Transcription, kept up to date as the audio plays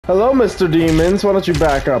Hello, Mr. Demons. Why don't you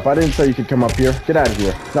back up? I didn't say you could come up here. Get out of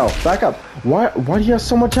here. No, back up. Why do you have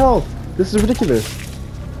so much health? This is ridiculous.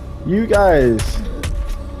 You guys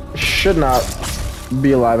should not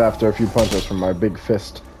be alive after a few punches from my big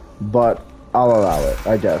fist, but I'll allow it,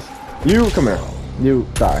 I guess. You, come here. You,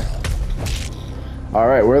 die.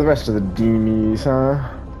 Alright, where are the rest of the Demies, huh?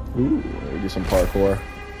 Ooh, let me do some parkour.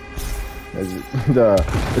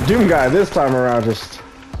 The Doom guy this time around just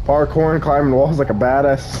parkour and climbing walls like a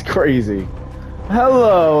badass. It's crazy.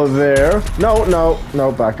 Hello there.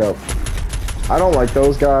 No, back up. I don't like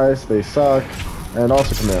those guys. They suck. And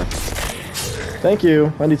also, come here. Thank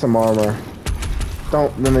you. I need some armor. I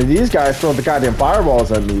mean, these guys throw the goddamn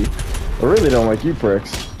fireballs at me. I really don't like you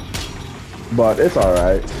pricks. But it's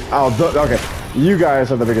alright. Okay. You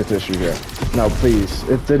guys are the biggest issue here. No, please.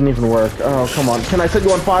 It didn't even work. Oh, come on. Can I set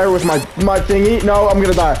you on fire with my thingy? No, I'm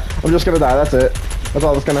gonna die. I'm just gonna die. That's it. That's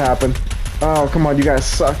all that's gonna happen. Oh, come on. You guys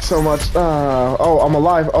suck so much. Oh, I'm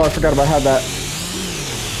alive. Oh, I forgot about how that.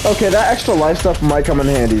 Okay, that extra life stuff might come in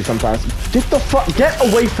handy sometimes. Get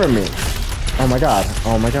away from me. Oh my god.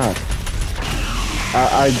 Oh my god.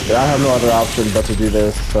 I have no other option but to do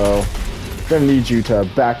this, so I'm gonna need you to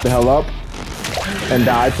back the hell up and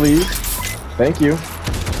die, please. Thank you.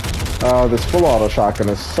 Oh, this full auto shotgun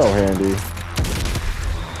is so handy.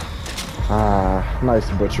 Ah, nice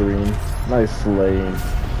butchering. Nice slaying.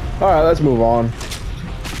 Alright, let's move on.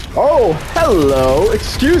 Oh, hello.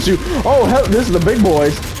 Excuse you. Oh, this is the big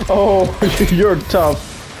boys. Oh, you're tough.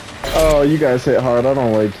 Oh, you guys hit hard. I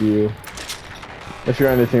don't like you. If you're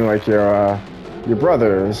anything like your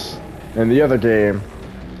brothers in the other game.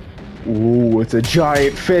 Ooh, it's a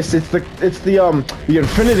giant fist. It's the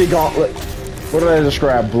Infinity Gauntlet. What did I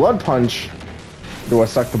describe? Blood punch. Do I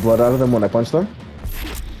suck the blood out of them when I punch them?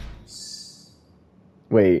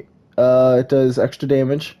 Wait. It does extra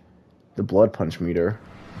damage. The blood punch meter.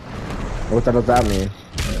 What does that mean?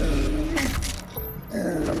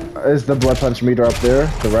 Is the blood punch meter up there?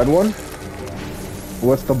 The red one?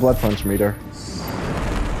 What's the blood punch meter?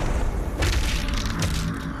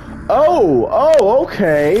 Oh,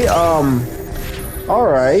 okay.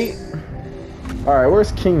 Alright. Alright,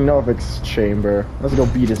 where's King Novik's chamber? Let's go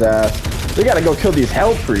beat his ass. We gotta go kill these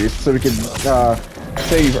hell priests so we can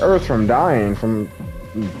save Earth from dying from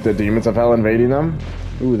the demons of hell invading them.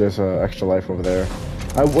 Ooh, there's an extra life over there.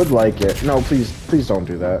 I would like it. No, please don't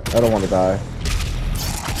do that. I don't want to die.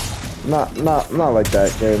 Not like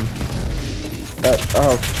that game.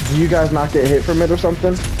 Do you guys not get hit from it or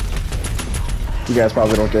something? You guys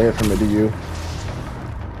probably don't get hit from it, do you?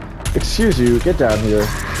 Excuse you, get down here.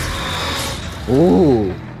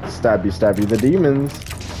 Ooh, stabby, the demons.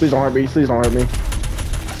 Please don't hurt me, please don't hurt me.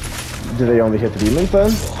 Do they only hit the demons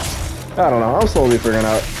then? I don't know, I'm slowly figuring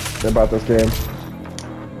out about this game.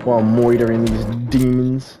 While I'm moitering these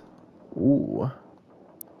demons. Ooh,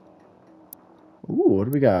 what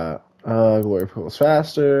do we got? Glory pulls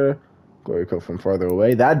faster. Glory coat from farther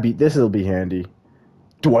away. This'll be handy.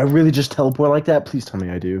 Do I really just teleport like that? Please tell me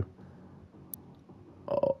I do.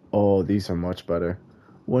 Oh, these are much better.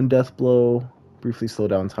 One death blow, briefly slow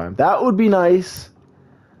down time. That would be nice.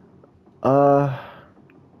 That's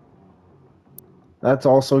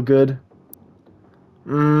also good.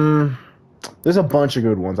 There's a bunch of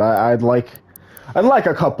good ones. I'd like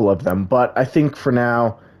a couple of them, but I think for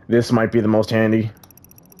now this might be the most handy.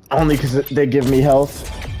 Only because they give me health.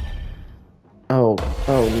 Oh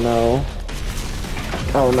no.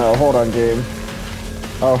 Oh no, hold on, game.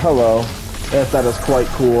 Oh, hello. Yes, that is quite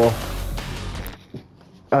cool.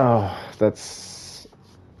 Oh, that's...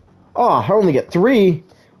 Oh, I only get 3?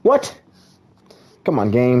 What? Come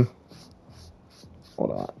on, game.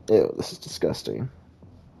 Hold on. Ew, this is disgusting.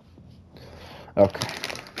 Okay.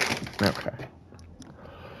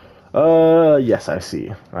 Yes, I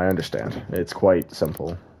see. I understand. It's quite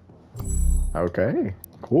simple. Okay,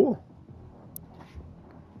 cool.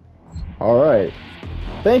 Alright.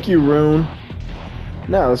 Thank you, Rune.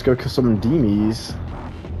 Now let's go kill some Demies.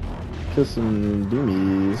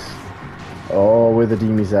 Oh, where the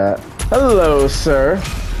Demies at? Hello, sir.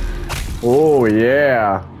 Oh,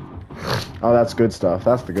 yeah. Oh, that's good stuff.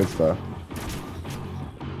 That's the good stuff.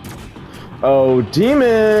 Oh,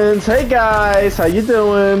 demons. Hey, guys. How you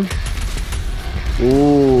doing?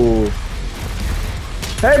 Ooh.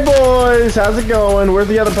 Hey, boys. How's it going? Where's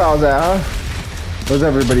the other pals at, huh? Where's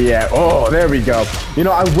everybody at? Oh, there we go. You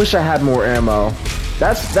know, I wish I had more ammo.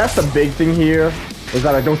 That's the big thing here, is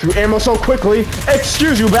that I go through ammo so quickly.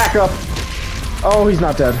 Excuse you, back up. Oh, he's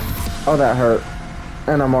not dead. Oh, that hurt.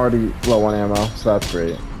 And I'm already low on ammo, so that's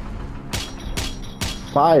great.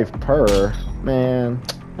 5 per? Man,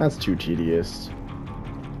 that's too tedious.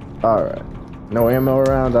 Alright. No ammo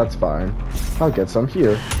around? That's fine. I'll get some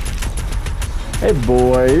here. Hey,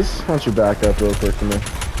 boys. Why don't you back up real quick for me?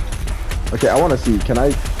 Okay, I want to see. Can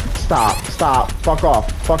I... Stop. Stop. Fuck off.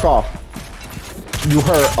 Fuck off. You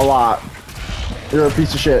hurt a lot. You're a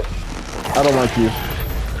piece of shit. I don't like you.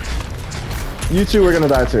 You two are gonna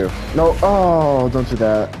die too. No. Oh, don't do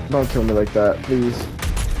that. Don't kill me like that, please.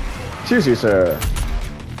 Excuse you, sir.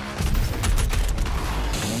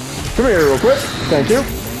 Come here real quick. Thank you.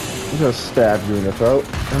 I'm gonna stab you in the throat.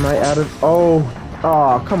 Am I out of... Oh.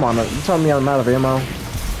 Oh, come on. You telling me I'm out of ammo?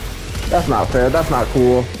 That's not fair. That's not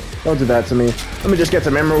cool. Don't do that to me. Let me just get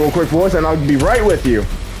some ammo real quick, boys, and I'll be right with you.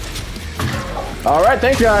 Alright,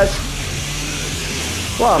 thanks, guys.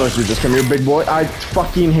 Why don't you just come here, big boy? I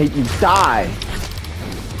fucking hate you. Die.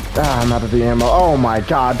 Ah, I'm out of the ammo. Oh my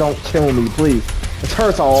god, don't kill me, please. This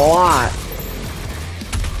hurts a lot.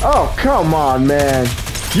 Oh, come on, man.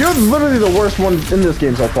 You're literally the worst one in this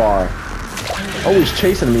game so far. Always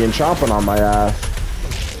chasing me and chomping on my ass.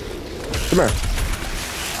 Come here.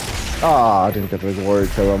 Ah, I didn't get the glory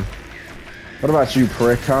to kill him. What about you,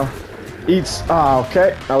 prick, huh? Eats. Ah,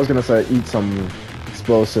 okay. I was gonna say eat some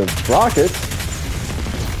explosive rockets,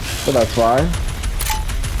 but that's fine.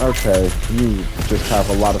 Okay, you just have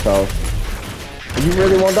a lot of health. You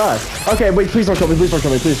really won't die. Okay, wait, please don't kill me. Please don't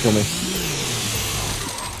kill me. Please kill me.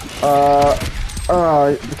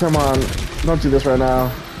 Come on. Don't do this right now.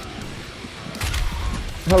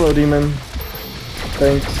 Hello, demon.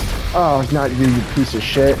 Thanks. Oh, not you, you piece of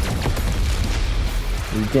shit.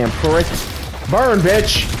 You damn prick. Burn,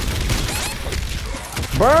 bitch!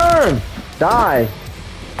 Burn! Die!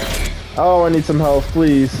 Oh, I need some health,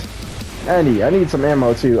 please. Andy, I need some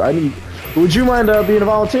ammo, too. Would you mind being a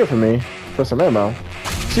volunteer for me? For some ammo?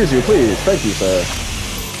 Excuse you, please. Thank you, sir.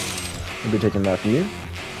 I'll be taking that from you.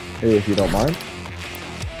 If you don't mind.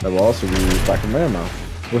 I will also be back in my ammo.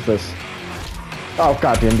 With this. Oh,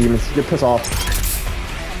 goddamn demons. Get pissed off.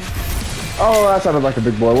 Oh, that sounded like a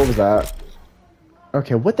big boy. What was that?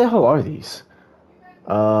 Okay, what the hell are these?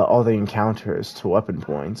 All the encounters to weapon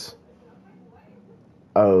points.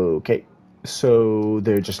 Okay. So,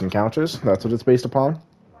 they're just encounters? That's what it's based upon?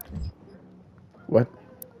 What?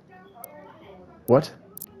 What?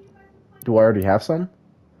 Do I already have some?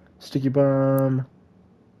 Sticky bomb.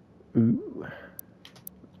 Ooh.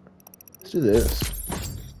 Let's do this.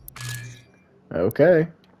 Okay.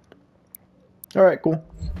 Alright, cool.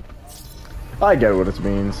 I get what it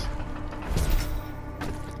means.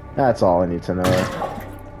 That's all I need to know.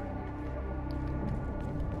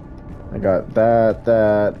 I got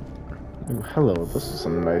that. Ooh, hello, this is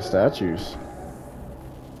some nice statues.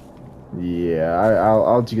 Yeah,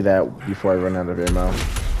 I'll do that before I run out of ammo.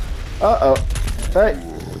 Uh-oh. Hey,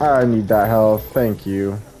 I need that health. Thank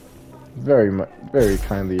you. Very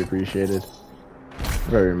kindly appreciated.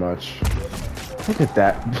 Very much. Look at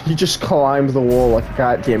that. He just climbed the wall like a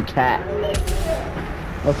goddamn cat.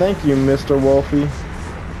 Oh, thank you, Mr. Wolfie.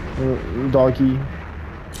 Doggy.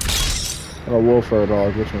 A wolf or a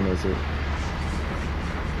dog, which one is it?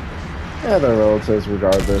 Yeah, they're relatives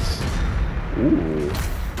regardless. Ooh.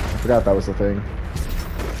 I forgot that was the thing.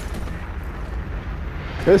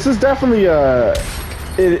 This is definitely,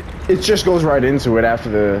 it just goes right into it after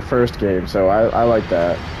the first game, so I like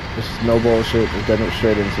that. Just no bullshit, just getting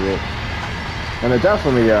straight into it. And it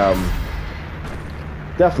definitely off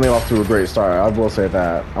to a great start, I will say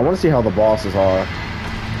that. I want to see how the bosses are.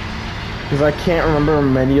 Because I can't remember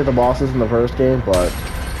many of the bosses in the first game, but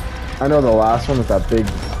I know the last one is that big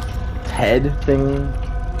head thing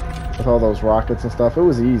with all those rockets and stuff. It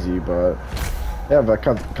was easy, but they have a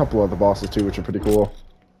couple of the bosses too, which are pretty cool.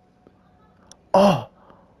 Oh!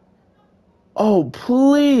 Oh,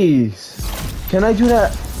 please! Can I do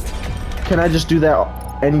that? Can I just do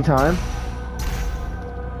that anytime?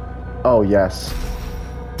 Oh, yes.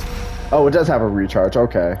 Oh, it does have a recharge.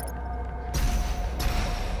 Okay.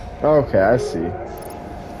 Okay, I see.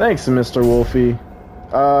 Thanks, Mr. Wolfie.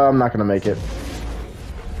 I'm not gonna make it.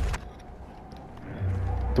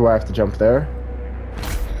 Do I have to jump there?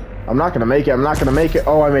 I'm not gonna make it. I'm not gonna make it.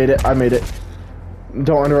 Oh, I made it. I made it.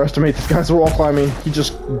 Don't underestimate this guy's wall climbing. He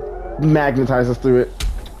just magnetizes through it.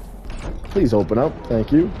 Please open up.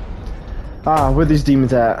 Thank you. Ah, where are these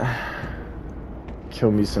demons at?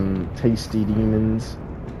 Kill me some tasty demons.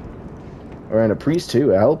 Or and a priest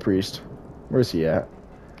too, a hell priest. Where's he at?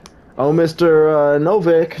 Oh, Mr.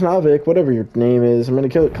 Novik, whatever your name is. I'm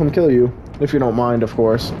gonna come kill you. If you don't mind, of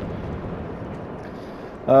course.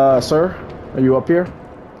 Sir? Are you up here?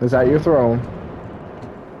 Is that your throne?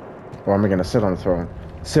 Or am I gonna sit on the throne?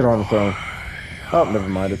 Sit on the throne. Oh, never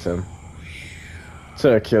mind, it's him.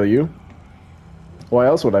 So I kill you. Why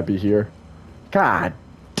else would I be here? God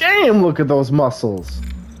damn damn, look at those muscles.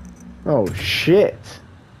 Oh, shit.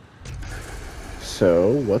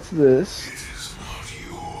 So, what's this?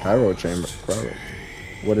 Cryo chamber. Cryo.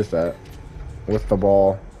 What is that? What's the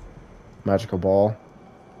ball? Magical ball.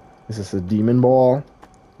 Is this a demon ball?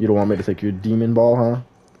 You don't want me to take your demon ball, huh?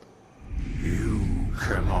 You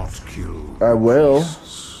cannot kill. I will.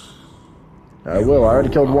 I will. I already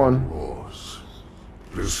killed one. Wars.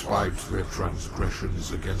 Despite their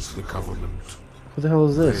transgressions against the Covenant, Who the hell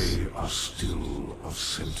is this? they are still of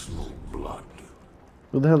Sentinel blood.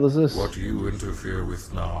 Who the hell is this? What you interfere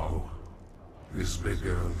with now is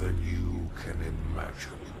bigger than you can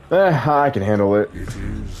imagine. I can handle it. It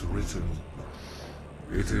is written.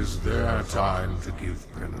 It is their time to give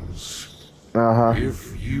penance. Uh-huh.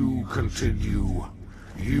 If you continue,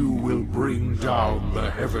 you will bring down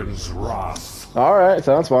the heavens' wrath. Alright,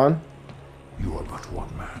 sounds fun. You are but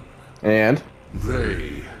one man. And?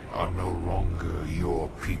 They are no longer your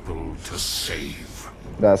people to save.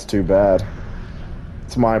 That's too bad.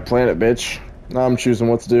 It's my planet, bitch. I'm choosing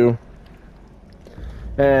what to do.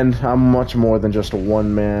 And I'm much more than just a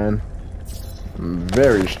one man. I'm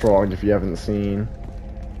very strong if you haven't seen.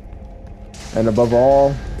 And above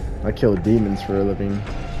all, I kill demons for a living.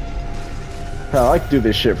 Hell, I like to do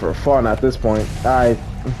this shit for fun at this point.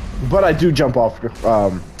 But I do jump off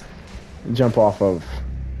of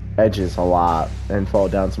edges a lot and fall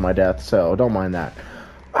down to my death, so don't mind that.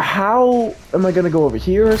 How am I gonna go over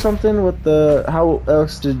here or something with the... How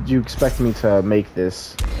else did you expect me to make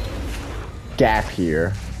this gap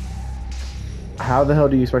here? How the hell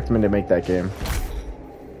do you expect me to make that game?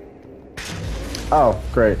 Oh,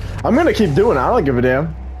 great. I'm gonna keep doing it. I don't give a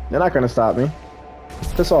damn. You're not gonna stop me.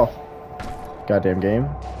 Piss off. Goddamn game.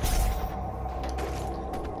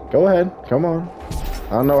 Go ahead. Come on.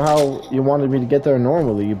 I don't know how you wanted me to get there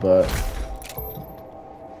normally, but...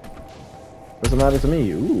 doesn't matter to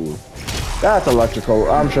me. Ooh. That's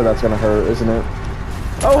electrical. I'm sure that's gonna hurt, isn't it?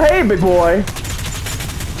 Oh, hey, big boy!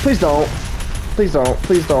 Please don't. Please don't.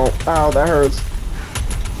 Please don't. Ow, that hurts.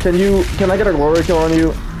 Can I get a glory kill on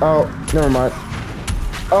you? Oh, never mind.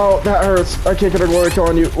 Oh, that hurts. I can't get a glory kill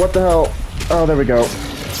on you. What the hell? Oh, there we go.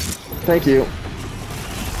 Thank you.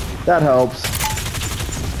 That helps.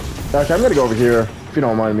 Okay, I'm gonna go over here, if you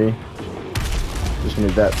don't mind me. Just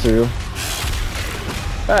need that too.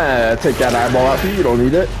 Take that eyeball out for you. You don't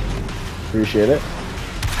need it. Appreciate it.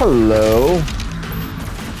 Hello.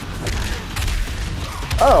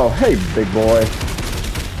 Oh, hey, big boy.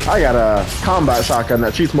 I got a combat shotgun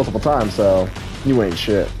that shoots multiple times, so you ain't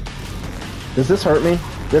shit. Does this hurt me?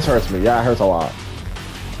 This hurts me. Yeah, it hurts a lot.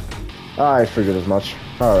 I figured as much.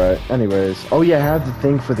 Alright, anyways. Oh yeah, I have the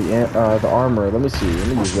thing for the armor. Let me see. Let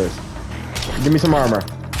me use this. Give me some armor.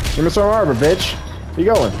 Give me some armor, bitch. Where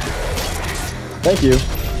you going? Thank you.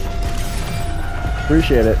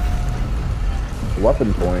 Appreciate it.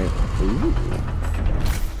 Weapon point. Ooh.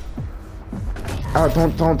 Oh,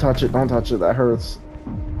 don't touch it. Don't touch it. That hurts.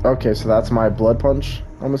 Okay, so that's my blood punch,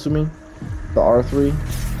 I'm assuming. The R3.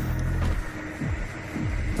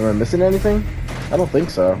 Am I missing anything? I don't think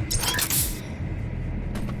so.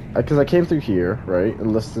 Because I came through here, right?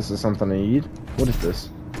 Unless this is something I need. What is this?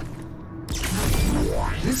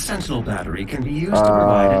 This Sentinel battery can be used to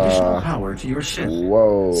provide additional power to your ship.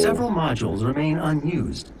 Whoa. Several modules remain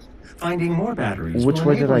unused. Finding more batteries Which will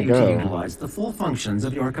way did enable I you go? to utilize the full functions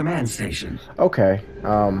of your command station. Okay.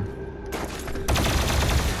 Come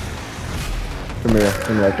here.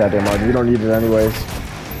 Give me that goddamn armor. You don't need it anyways.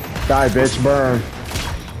 Die, bitch. Burn.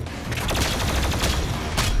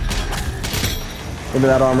 Give me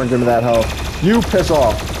that armor. Give me that health. You piss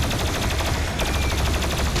off.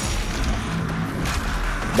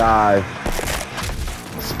 Die.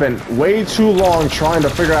 Spent way too long trying to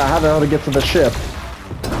figure out how the hell to get to the ship.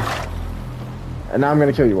 And now I'm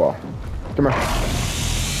gonna kill you all. Come here.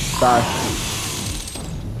 Die.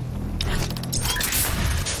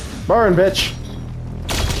 Burn, bitch.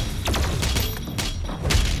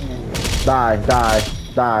 Die, die,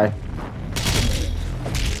 die.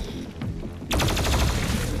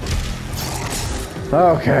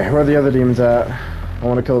 Okay, where are the other demons at? I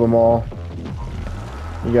want to kill them all.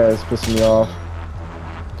 You guys pissing me off.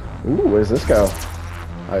 Ooh, where's this go?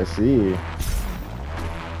 I see.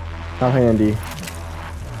 How handy.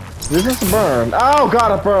 This is a burn. Oh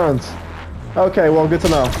god, it burns. Okay, well, good to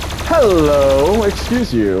know. Hello,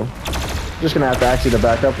 excuse you. Just gonna have to ask you to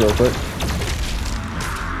back up real quick.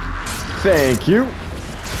 Thank you.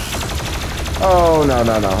 Oh no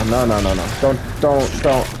no no no no no no!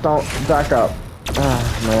 Don't back up. Ah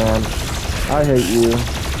man, I hate you.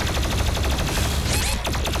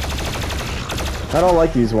 I don't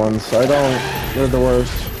like these ones. I don't. They're the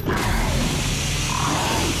worst.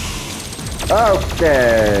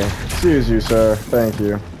 Okay. Excuse you, sir. Thank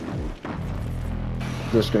you.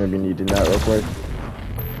 Just gonna be needing that real quick.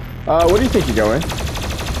 Where do you think you're going?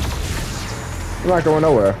 You're not going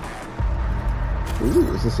nowhere.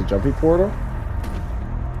 Ooh, is this a jumpy portal?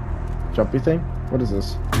 Jumpy thing? What is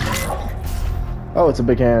this? Oh, it's a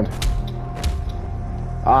big hand.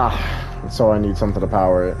 Ah, so I need something to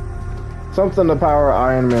power it. Something to power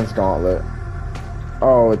Iron Man's gauntlet.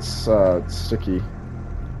 Oh, it's sticky.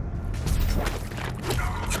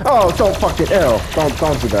 Oh, don't fucking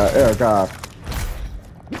don't do that. Oh god.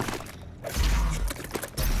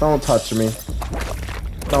 Don't touch me.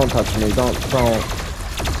 Don't touch me. Don't.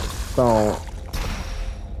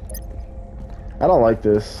 I don't like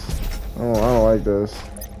this. Oh, I don't like this.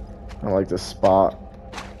 I don't like this spot.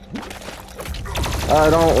 I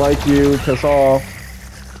don't like you. Piss off.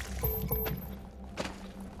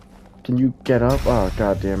 Can you get up? Oh,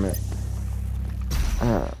 god damn it.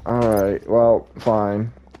 Alright, well,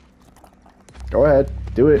 fine. Go ahead.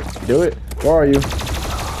 Do it. Do it. Where are you?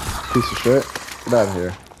 Piece of shit. Get out of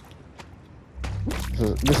here.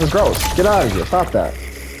 This is gross. Get out of here. Stop that.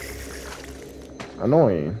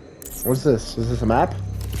 Annoying. What's this? Is this a map?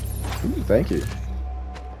 Ooh, thank you.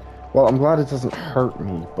 Well, I'm glad it doesn't hurt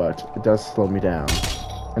me, but it does slow me down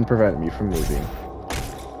and prevent me from moving.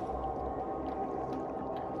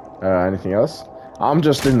 Anything else? I'm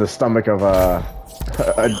just in the stomach of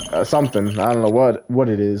something. I don't know what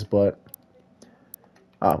it is, but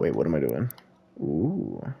wait, what am I doing?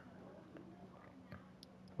 Ooh.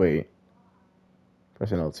 Wait.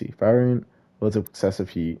 Pressing LT. Firing loads of excessive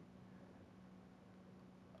heat.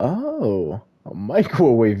 Oh, a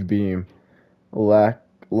microwave beam.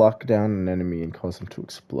 Lock down an enemy and cause them to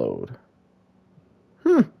explode.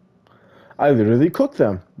 I literally cooked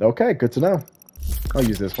them. Okay, good to know. I'll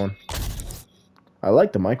use this one. I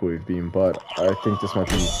like the microwave beam, but I think this might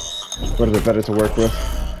be a little bit better to work with.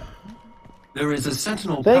 There is a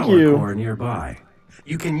Sentinel power core nearby.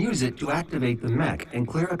 You can use it to activate the mech and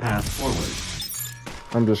clear a path forward.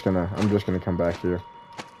 I'm just gonna come back here.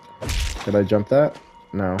 Did I jump that?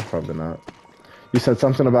 No, probably not. You said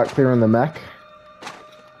something about clearing the mech?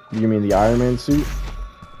 You mean the Iron Man suit?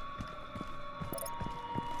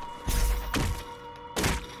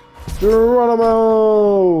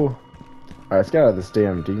 Geronimo! Alright, let's get out of this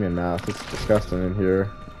damn demon mouth. It's disgusting in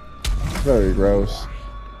here. It's very gross.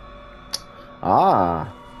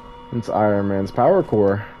 Ah! It's Iron Man's power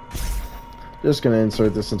core. Just gonna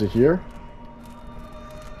insert this into here.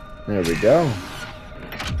 There we go.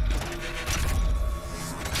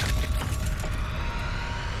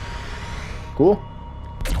 Cool.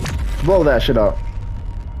 Blow that shit up.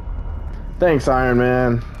 Thanks, Iron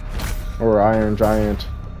Man. Or Iron Giant.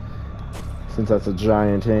 Since that's a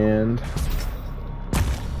giant hand.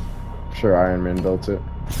 I'm sure Iron Man built it.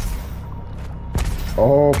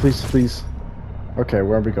 Oh, please, please. Okay,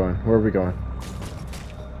 where are we going? Where are we going?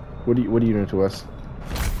 What are you doing to us?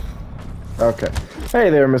 Okay. Hey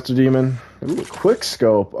there, Mr. Demon. Ooh, quick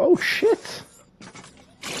scope. Oh shit.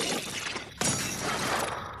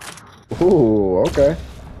 Ooh, okay.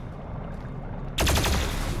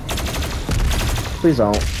 Please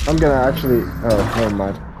don't. I'm gonna actually... Oh, never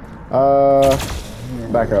mind.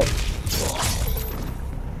 Back up.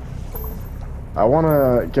 I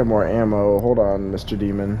wanna get more ammo. Hold on, Mr.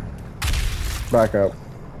 Demon. Back up.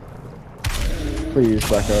 Please,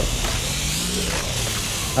 back up.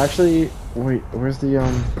 Actually, wait, where's the,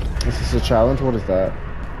 is this a challenge? What is that?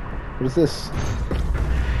 What is this?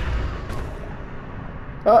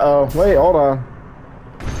 Uh-oh, wait, hold on.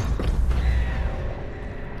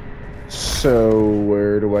 So,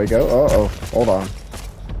 where do I go? Uh-oh, hold on.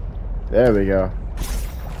 There we go.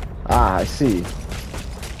 Ah, I see.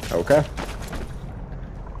 Okay.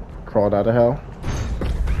 Crawled out of hell.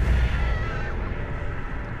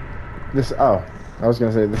 This, oh, I was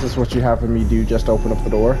gonna say, this is what you have me do, just open up the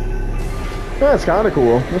door. Yeah, it's kinda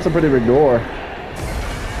cool. That's a pretty big door.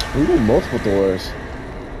 Ooh, multiple doors.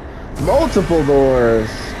 Multiple doors!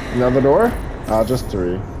 Another door? Just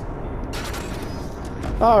 3.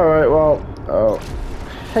 Alright, well, oh.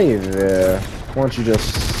 Hey there. Why don't you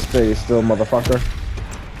just stay still, motherfucker?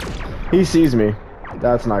 He sees me.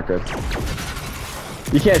 That's not good.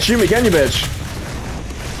 You can't shoot me, can you, bitch?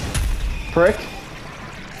 Prick.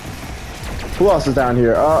 Who else is down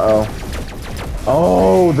here? Uh-oh.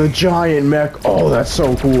 Oh, the giant mech. Oh, that's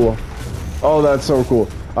so cool. Oh, that's so cool.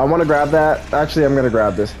 I want to grab that. Actually, I'm going to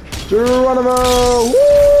grab this. Geronimo!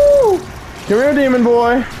 Woo! Come here, demon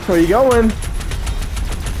boy. Where you going?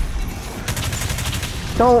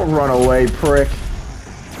 Don't run away, prick.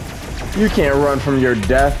 You can't run from your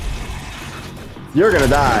death. You're gonna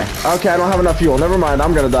die. Okay, I don't have enough fuel. Never mind,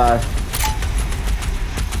 I'm gonna die.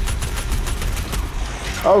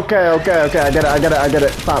 Okay, okay, okay. I get it, I get it, I get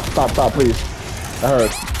it. Stop, stop, stop, please. That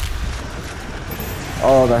hurts.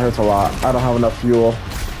 Oh, that hurts a lot. I don't have enough fuel.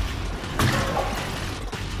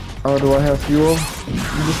 Oh, do I have fuel?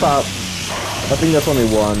 You just stop. I think that's only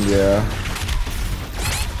one, yeah.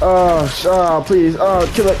 Oh, please. Oh,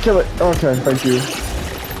 kill it, kill it. Okay, thank you.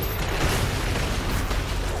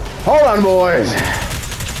 Hold on, boys.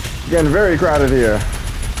 Getting very crowded here.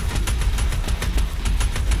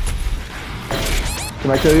 Can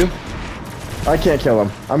I kill you? I can't kill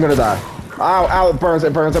him. I'm gonna die. Ow, ow, it burns,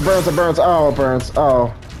 it burns, it burns, it burns. Oh, it burns.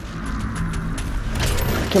 Oh.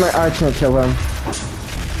 I can't kill him.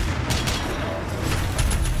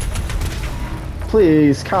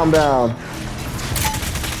 Please, calm down.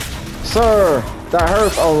 Sir, that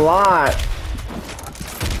hurts a lot.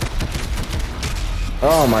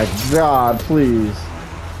 Oh my god, please.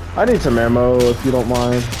 I need some ammo if you don't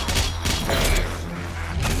mind.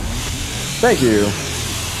 Thank you.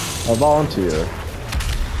 I'll volunteer.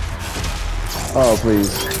 Oh,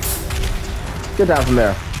 please. Get down from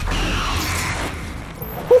there.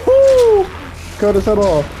 Woohoo! Cut his head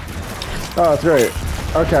off. Oh, that's great.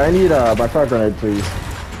 Okay, I need my frag grenade, please.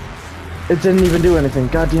 It didn't even do anything.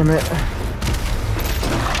 God damn it.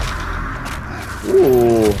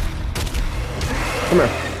 Ooh. Come here.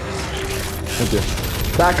 Thank you.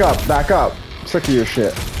 Back up, back up. I'm sick of your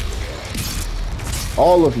shit.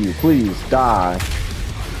 All of you, please, die.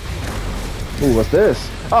 Ooh, what's this?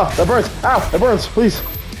 Oh, that burns. Ow, that burns, please.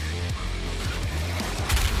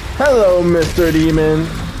 Hello, Mr. Demon.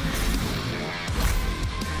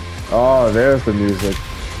 Oh, there's the music.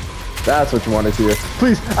 That's what you wanted to hear.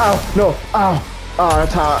 Please, ow, no, ow. Oh,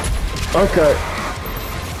 that's hot. Okay.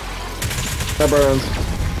 That burns.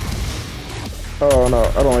 Oh, no,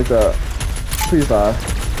 I don't like that. Please die.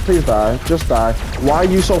 Please die. Just die. Why are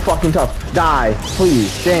you so fucking tough? Die,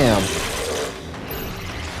 please. Damn.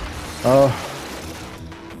 Oh.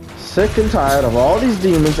 Sick and tired of all these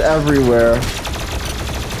demons everywhere.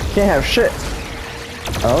 Can't have shit.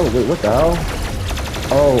 Oh, wait, what the hell?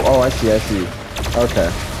 Oh, I see, I see. Okay.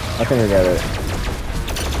 I think I get it.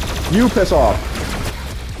 You piss off.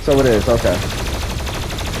 So it is, okay.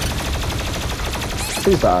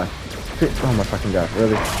 Please die. Please, oh my fucking god,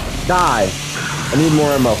 really? Die! I need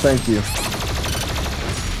more ammo, thank you.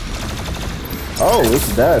 Oh,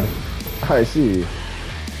 it's dead. I see.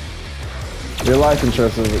 Your life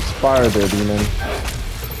insurance has expired there, demon.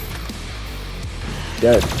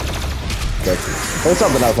 Dead. There's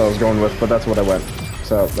something else I was going with, but that's what I went.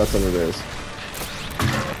 So, that's what it is.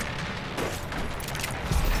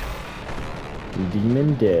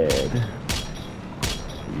 Demon dead.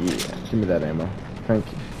 Yeah, give me that ammo. Thank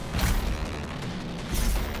you.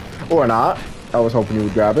 Or not. I was hoping you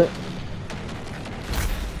would grab it.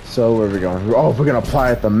 So, where are we going? Oh, we're gonna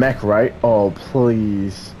apply it the mech, right? Oh,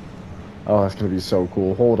 please. Oh, that's gonna be so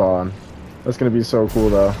cool. Hold on. That's gonna be so cool,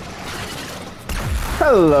 though.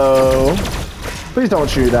 Hello. Please don't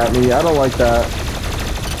shoot at me. I don't like that.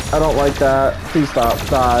 I don't like that. Please stop.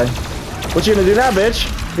 Die. What you gonna do now, bitch?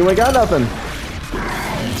 You ain't got nothing.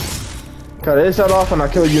 Cut his head off and I'll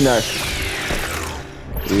kill you next.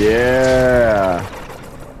 Yeah.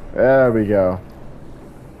 There we go.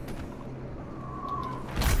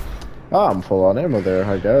 Oh, I'm full on ammo there,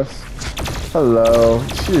 I guess. Hello.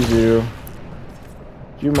 Excuse you.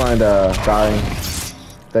 Do you mind dying?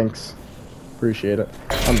 Thanks. Appreciate it.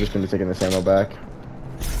 I'm just gonna be taking this ammo back.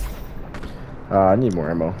 I need more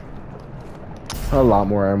ammo. A lot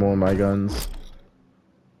more ammo in my guns.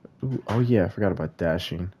 Ooh, oh yeah, I forgot about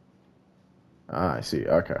dashing. Ah, I see.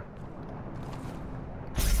 Okay.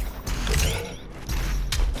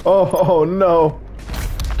 Oh no!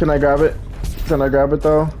 Can I grab it? Can I grab it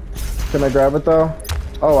though? Can I grab it though?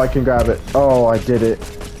 Oh, I can grab it. Oh, I did it.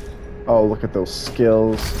 Oh, look at those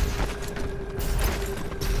skills.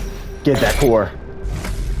 Get that core.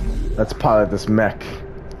 Let's pilot this mech.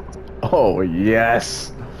 Oh,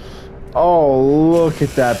 yes. Oh, look at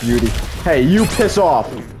that beauty. Hey, you piss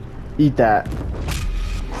off. Eat that.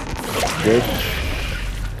 Bitch.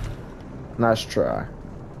 Nice try.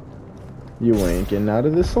 You ain't getting out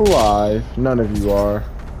of this alive. None of you are.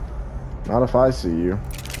 Not if I see you.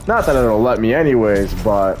 Not that it'll let me anyways,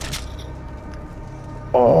 but...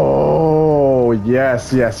 Oh,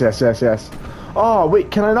 yes, yes, yes, yes, yes. Oh, wait,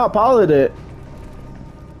 can I not pilot it?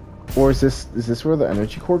 Or is this where the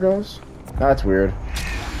energy core goes? That's weird.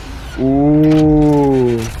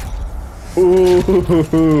 Ooh.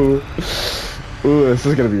 Ooh. Ooh, this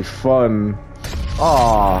is gonna be fun.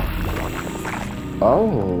 Aw.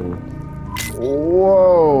 Oh.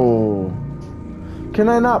 Whoa. Can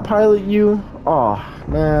I not pilot you? Aw,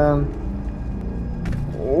 man.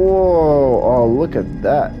 Whoa. Oh, look at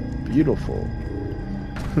that. Beautiful.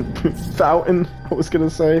 Fountain, I was gonna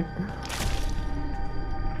say.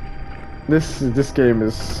 This game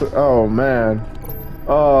is, oh man.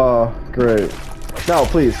 Oh, great. No,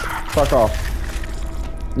 please, fuck off.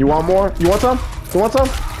 You want more? You want some? You want some?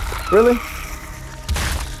 Really?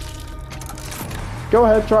 Go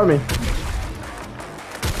ahead, try me.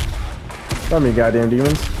 Try me, goddamn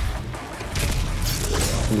demons.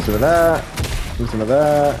 Give me some of that. Give me some of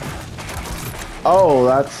that. Oh,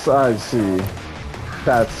 that's, I see.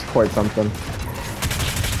 That's quite something.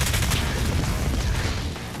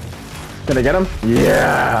 Can I get him?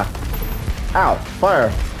 Yeah! Ow,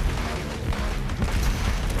 fire.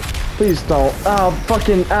 Please don't. Oh,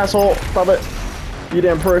 fucking asshole. Stop it. You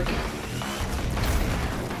damn prick.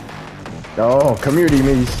 Oh, come here,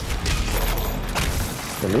 demons.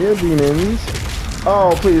 Come here, demons.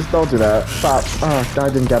 Oh, please don't do that. Stop. Oh, I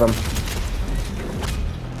didn't get him.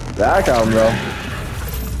 That got him, though.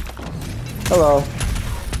 Hello.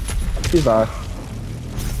 He's back.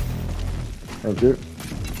 Thank you.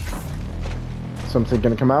 Something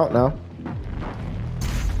gonna come out now?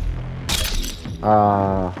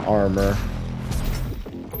 Armor.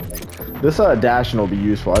 This dashing will be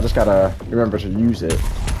useful. I just gotta remember to use it.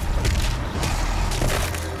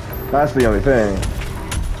 That's the only thing.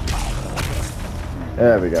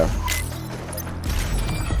 There we go.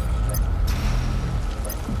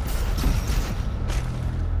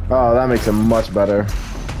 Oh, that makes it much better.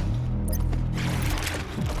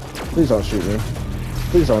 Please don't shoot me.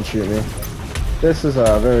 Please don't shoot me. This is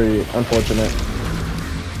very unfortunate.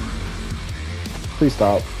 Please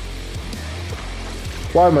stop.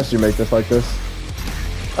 Why must you make this like this?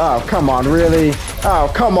 Oh, come on, really?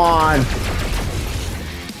 Oh, come on!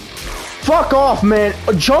 Fuck off, man!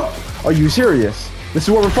 Jump! Are you serious? This is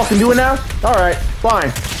what we're fucking doing now? Alright,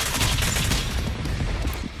 fine.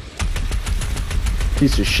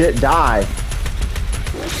 Piece of shit, die.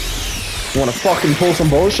 You wanna fucking pull some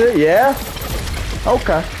bullshit? Yeah?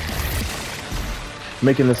 Okay.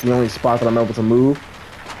 Making this the only spot that I'm able to move.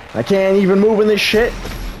 I can't even move in this shit.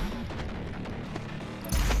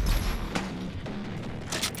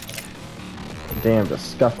 Damn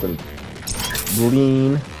disgusting.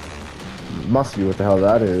 Lean. Must be what the hell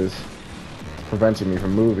that is. Preventing me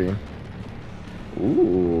from moving.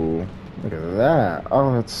 Ooh. Look at that.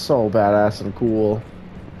 Oh, that's so badass and cool.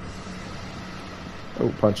 Oh,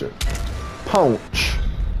 punch it. Punch.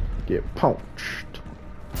 Get punched.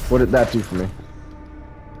 What did that do for me?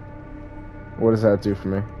 What does that do for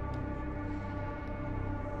me?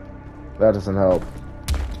 That doesn't help.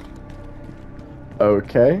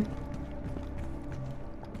 Okay.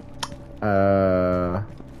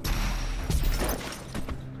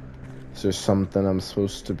 Is there something I'm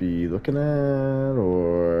supposed to be looking at,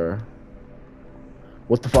 or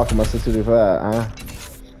what the fuck am I supposed to do for that, huh?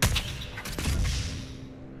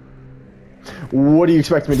 What do you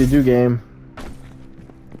expect me to do, game?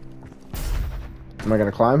 Am I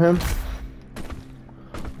gonna climb him?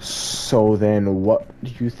 So then what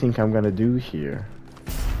do you think I'm gonna do here?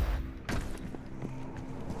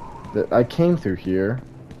 That I came through here.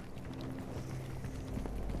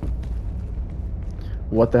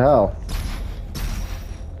 What the hell?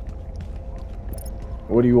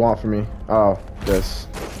 What do you want from me? Oh, this.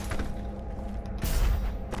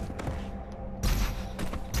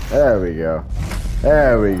 There we go.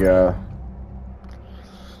 There we go.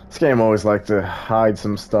 This game always likes to hide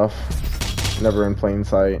some stuff. Never in plain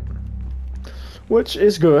sight. Which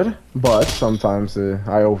is good, but sometimes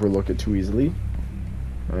I overlook it too easily.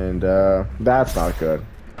 And that's not good.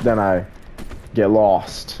 Then I get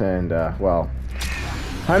lost, and well,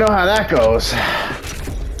 I know how that goes.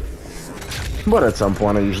 But at some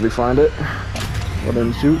point I usually find it. What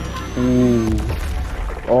didn't shoot? Ooh.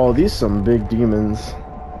 Oh, these some big demons.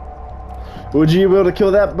 Would you be able to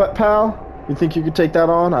kill that, pal? You think you could take that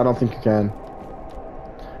on? I don't think you can.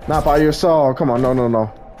 Not by yourself. Come on, no, no,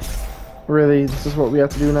 no. Really? This is what we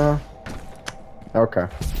have to do now? Okay,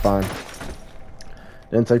 fine.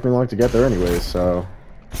 Didn't take me long to get there anyways, so...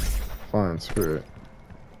 Fine, screw it.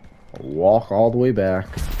 I'll walk all the way back.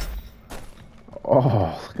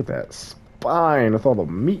 Oh, look at that spine with all the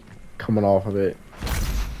meat coming off of it.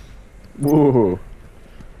 Whoa.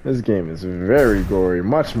 This game is very gory,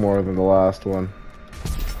 much more than the last one.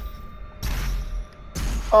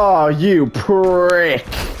 Oh, you prick!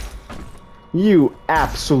 You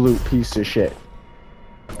absolute piece of shit.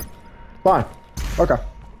 Fine. Okay.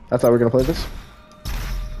 That's how we're gonna play this?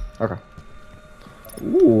 Okay.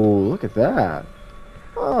 Ooh, look at that.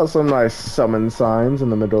 Oh, some nice summon signs in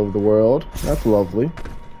the middle of the world. That's lovely.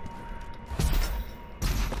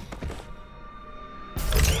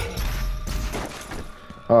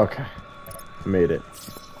 Okay. Made it.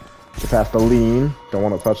 Get past the lean. Don't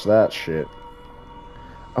want to touch that shit.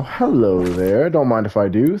 Oh, hello there. Don't mind if I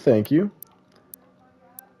do. Thank you.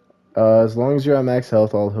 As long as you're at max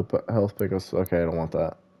health, all health pickles. Okay, I don't want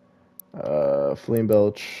that. Flame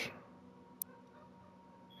Belch.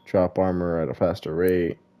 Drop armor at a faster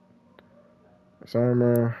rate. Max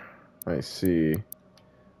armor. I see.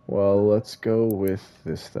 Well, let's go with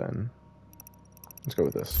this then. Let's go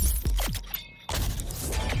with this.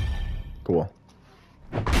 Cool.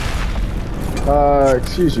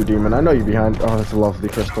 Excuse you, demon. I know you're behind. Oh, that's a lovely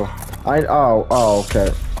crystal. Oh,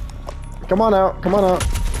 okay. Come on out. Come on out.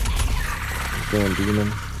 Damn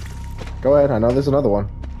demon. Go ahead. I know there's another one.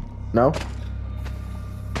 No?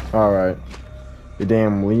 Alright. You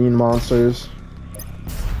damn lean monsters.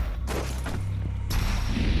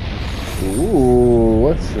 Ooh,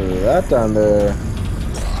 what's that down there?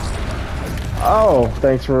 Oh,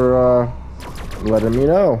 thanks for, letting me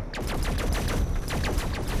know.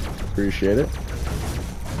 Appreciate it.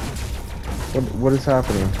 What is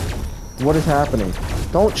happening? What is happening?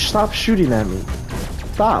 Don't stop shooting at me.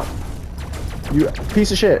 Stop. You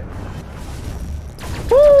piece of shit.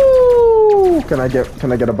 Woo! Can I get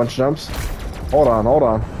a bunch of jumps? Hold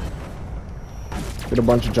on. Get a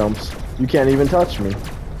bunch of jumps. You can't even touch me.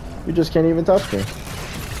 You just can't even touch me.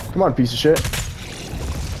 Come on, piece of shit.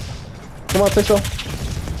 Come on, Pixel.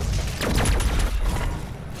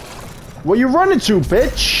 Where you running to,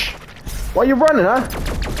 bitch? Why you running, huh?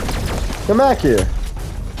 Come back here.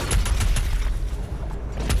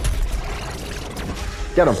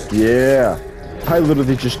 Get him. Yeah. I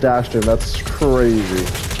literally just dashed him. That's crazy.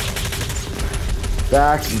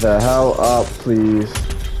 Back the hell up, please.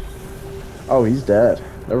 Oh, he's dead.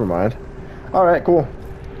 Never mind. Alright, cool.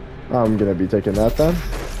 I'm gonna be taking that then.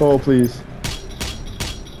 Oh, please.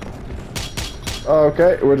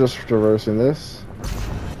 Okay, we're just traversing this.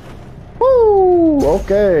 Woo!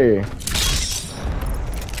 Okay.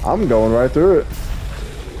 I'm going right through it.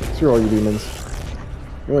 Screw all you demons.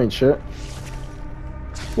 You ain't shit.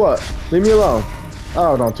 What? Leave me alone.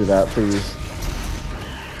 Oh, don't do that, please.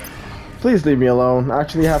 Please leave me alone. I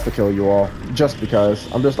actually have to kill you all. Just because.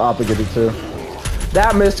 I'm just obligated to.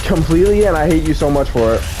 That missed completely, and I hate you so much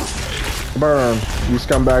for it. Burn. You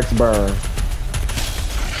scumbags, burn.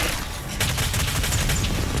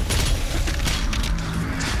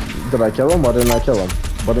 Did I kill him? Why didn't I kill him?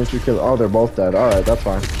 Why didn't you kill him? Oh, they're both dead. Alright, that's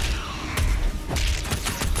fine.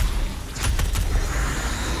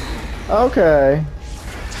 Okay.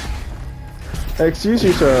 Excuse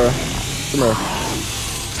you, sir. Come here.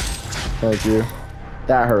 Thank you.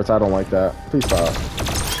 That hurts. I don't like that. Please stop.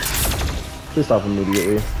 Please stop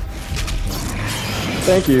immediately.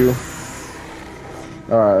 Thank you.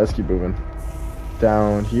 Alright, let's keep moving.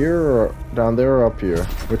 Down here or down there or up here?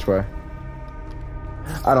 Which way?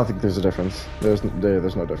 I don't think there's a difference. There's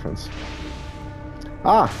no difference.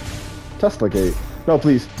 Ah! Tesla gate. No,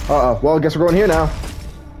 please. Uh-oh. Well, I guess we're going here now.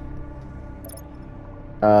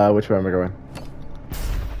 Which way am I going?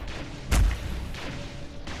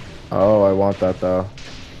 Oh, I want that though.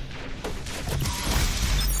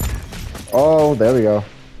 Oh, there we go.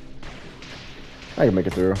 I can make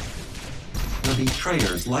it through. The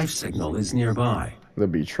betrayer's life signal is nearby. The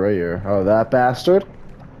betrayer. Oh, that bastard?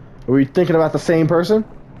 Are we thinking about the same person?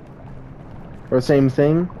 Or the same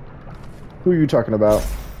thing? Who are you talking about?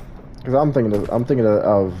 Because I'm thinking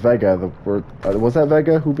of Vega. Was that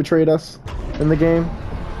Vega who betrayed us in the game?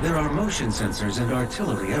 There are motion sensors and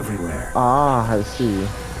artillery everywhere. Ah, I see.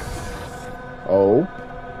 Oh.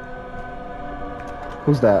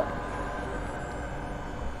 Who's that?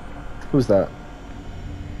 Who's that?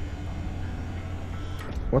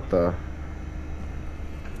 What the?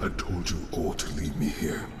 I told you all to leave me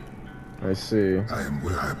here. I see. I am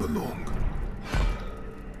where I belong.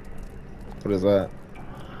 What is that?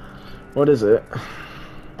 What is it?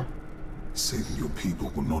 Saving your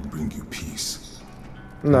people will not bring you peace.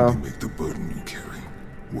 No. Only make the burden you carry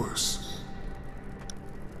worse.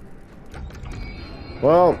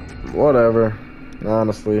 Well, whatever.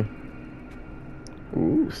 Honestly.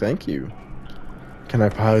 Ooh, thank you. Can I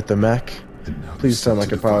pilot the mech? Please tell me I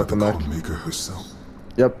can pilot the mech. Maker herself.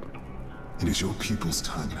 Yep. It is your people's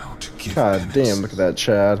time now to give God penance, damn, look at that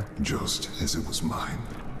Chad. just as it was mine.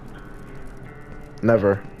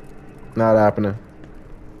 Never. Not happening.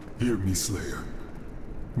 Hear me, Slayer.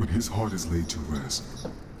 When his heart is laid to rest,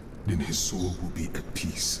 then his soul will be at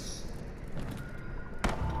peace.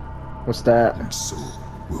 What's that? And so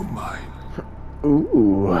will mine.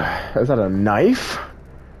 Ooh, is that a knife?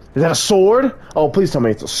 Is that a sword? Oh, please tell me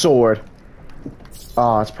it's a sword.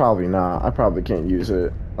 Oh, it's probably not. I probably can't use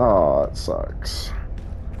it. Oh, it sucks.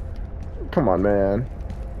 Come on, man.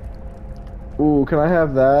 Ooh, can I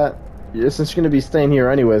have that? Yeah, since you're gonna be staying here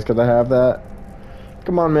anyways, could I have that?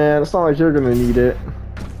 Come on, man. It's not like you're gonna need it.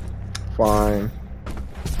 Fine.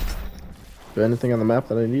 Is there anything on the map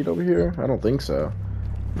that I need over here? I don't think so.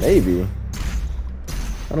 Maybe.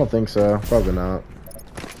 I don't think so. Probably not.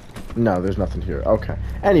 No, there's nothing here. Okay.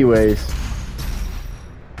 Anyways.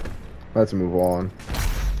 Let's move on.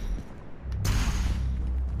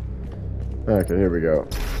 Okay, here we go.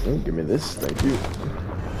 Ooh, give me this. Thank you.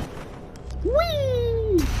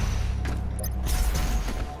 Whee!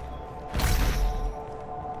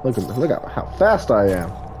 Look at how fast I am.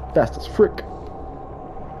 Fast as frick.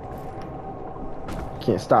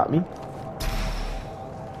 Can't stop me.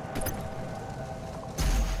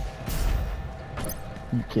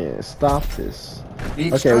 You can't stop this.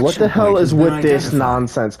 Okay, what the hell is with this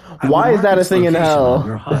nonsense? Why is that a thing in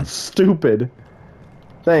hell? That's stupid.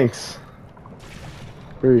 Thanks.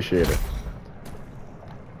 Appreciate it.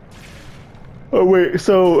 Oh wait,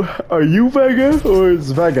 so are you Vega or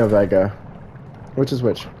is Vega Vega? Which is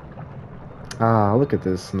which? Ah, look at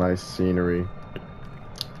this nice scenery.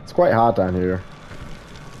 It's quite hot down here.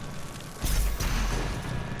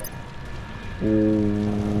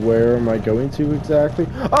 Where am I going to exactly?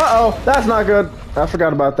 Uh-oh, that's not good. I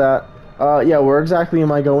forgot about that. Yeah, where exactly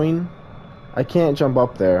am I going? I can't jump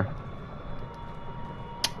up there.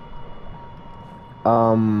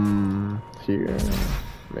 Here,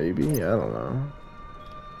 maybe, I don't know.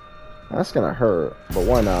 That's gonna hurt, but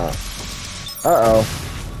why not? Uh-oh.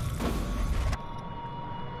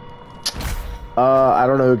 I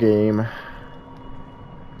don't know, game.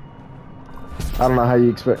 I don't know how you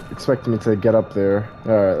expect me to get up there.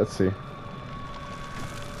 Alright, let's see.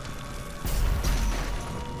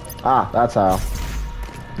 Ah, that's how.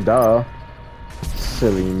 Duh.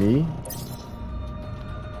 Silly me.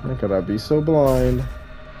 How could I be so blind?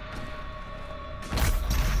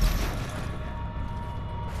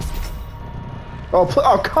 Oh,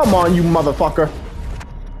 come on, you motherfucker.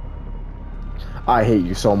 I hate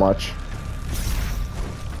you so much.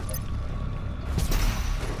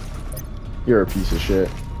 You're a piece of shit.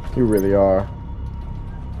 You really are.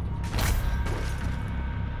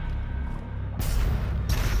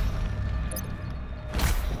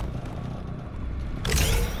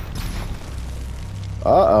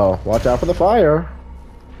 Uh-oh. Watch out for the fire.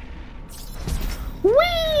 Whee!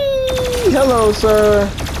 Hello, sir.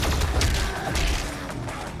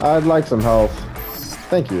 I'd like some health.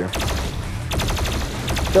 Thank you.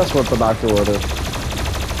 Just what the doctor ordered.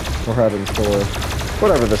 Or had in store.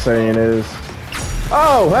 Whatever the saying is.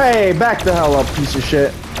 Oh, hey! Back the hell up, piece of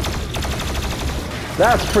shit.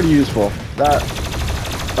 That's pretty useful. That...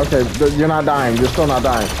 Okay, you're not dying. You're still not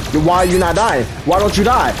dying. Why are you not dying? Why don't you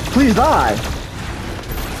die? Please die!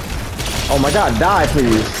 Oh my god, die,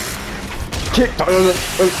 please. Kick... What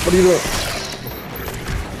are you doing?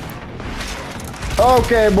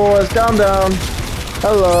 Okay, boys, calm down.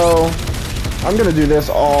 Hello. I'm gonna do this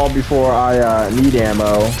all before I need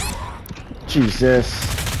ammo. Jesus.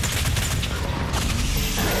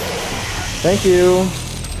 Thank you.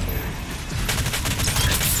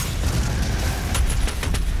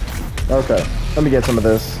 Okay, let me get some of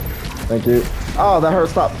this. Thank you. Oh, that hurt.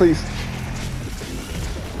 Stop, please.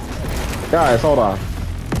 Guys, hold on.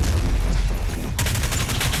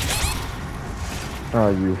 Oh,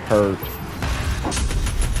 you hurt.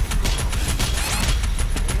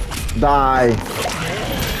 Die.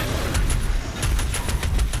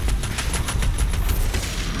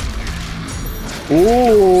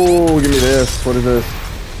 Ooh, give me this. What is this?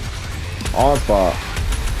 Onslaught.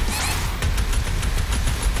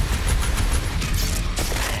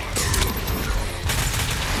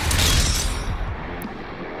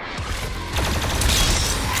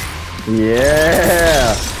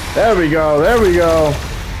 Yeah. There we go. There we go.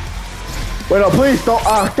 Wait, no, please don't.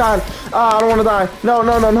 Oh, God. I don't want to die. No,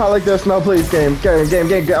 no, no, not like this. No, please, game.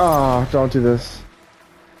 Oh, don't do this.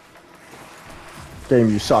 Game,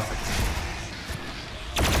 you suck.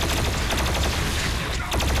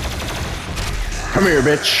 Come here,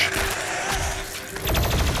 bitch.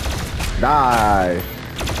 Die.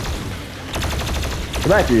 Come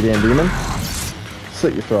back here, you damn demon.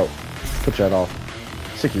 Slit your throat. Put your head off.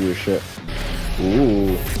 Sick of your shit.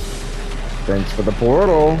 Ooh. Thanks for the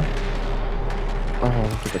portal. Oh,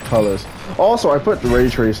 look at the colors. Also, I put the ray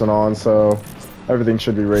tracing on, so everything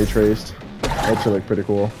should be ray traced. That should look pretty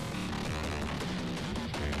cool.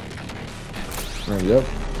 Yep.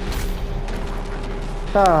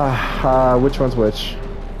 Which one's which?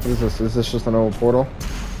 What is this? Is this just a normal portal?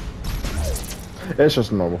 It's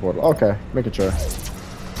just a normal portal. Okay, making sure.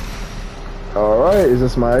 Alright, is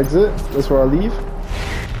this my exit? This where I leave?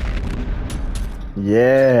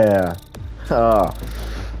 Yeah.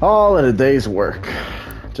 All in a day's work.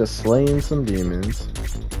 Just slaying some demons.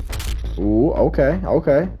 Ooh, okay,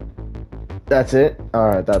 okay. That's it?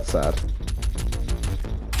 Alright, that's sad.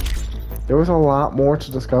 There was a lot more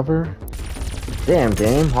to discover. Damn,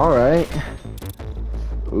 game, alright.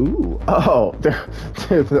 Ooh, oh,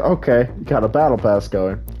 okay. You got a battle pass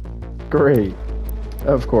going. Great.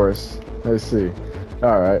 Of course. I see.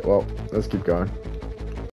 Alright, well, let's keep going.